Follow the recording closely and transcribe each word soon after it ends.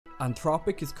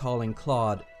Anthropic is calling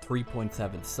Claude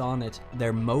 3.7 Sonnet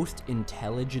their most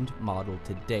intelligent model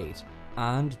to date,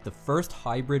 and the first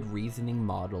hybrid reasoning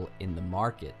model in the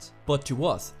market. But to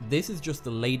us, this is just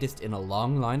the latest in a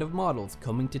long line of models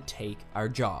coming to take our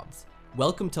jobs.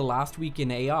 Welcome to Last Week in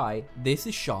AI, this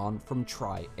is Sean from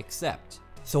Try Accept.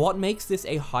 So what makes this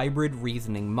a hybrid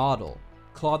reasoning model?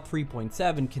 Claude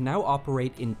 3.7 can now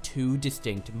operate in two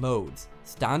distinct modes: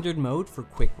 standard mode for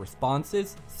quick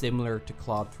responses, similar to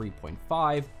Claude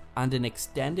 3.5, and an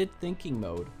extended thinking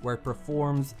mode where it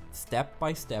performs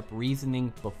step-by-step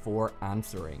reasoning before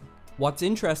answering. What's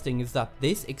interesting is that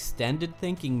this extended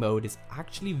thinking mode is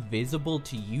actually visible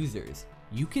to users.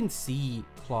 You can see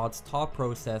Claude's thought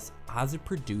process as it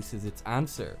produces its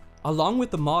answer. Along with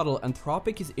the model,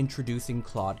 Anthropic is introducing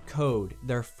Claude Code,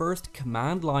 their first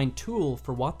command line tool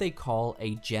for what they call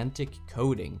agentic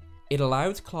coding. It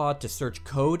allows Claude to search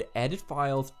code, edit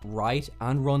files, write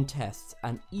and run tests,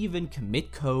 and even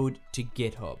commit code to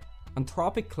GitHub.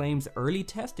 Anthropic claims early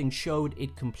testing showed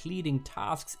it completing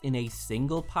tasks in a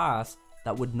single pass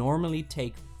that would normally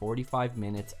take 45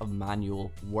 minutes of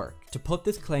manual work. To put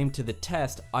this claim to the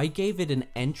test, I gave it an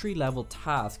entry-level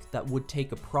task that would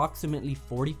take approximately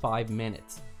 45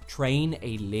 minutes. Train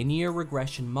a linear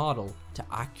regression model to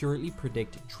accurately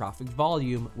predict traffic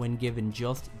volume when given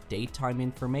just daytime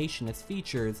information as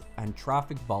features and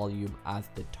traffic volume as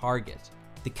the target.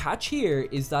 The catch here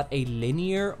is that a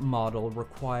linear model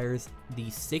requires the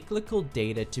cyclical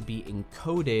data to be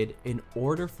encoded in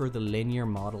order for the linear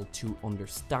model to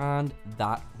understand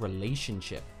that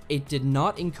relationship. It did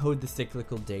not encode the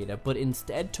cyclical data, but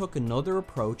instead took another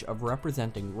approach of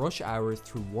representing rush hours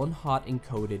through one-hot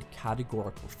encoded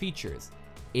categorical features.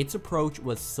 Its approach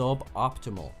was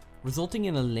suboptimal, resulting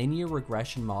in a linear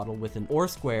regression model with an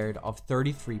R-squared of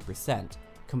 33%.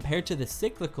 Compared to the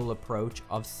cyclical approach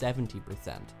of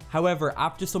 70%. However,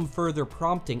 after some further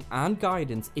prompting and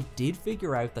guidance, it did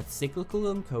figure out that cyclical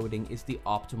encoding is the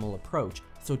optimal approach,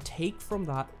 so take from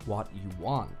that what you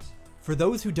want. For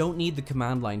those who don't need the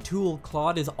command line tool,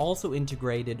 Claude is also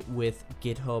integrated with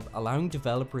GitHub, allowing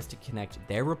developers to connect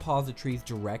their repositories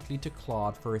directly to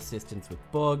Claude for assistance with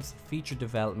bugs, feature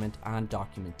development, and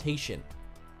documentation.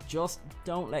 Just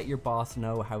don't let your boss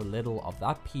know how little of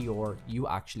that PR you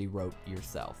actually wrote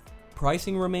yourself.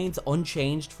 Pricing remains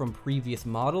unchanged from previous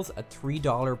models at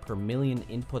 $3 per million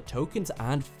input tokens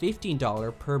and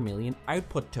 $15 per million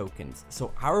output tokens,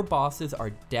 so our bosses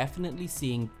are definitely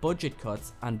seeing budget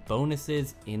cuts and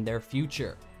bonuses in their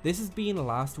future. This has been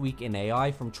Last Week in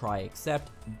AI from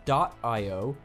TryAccept.io.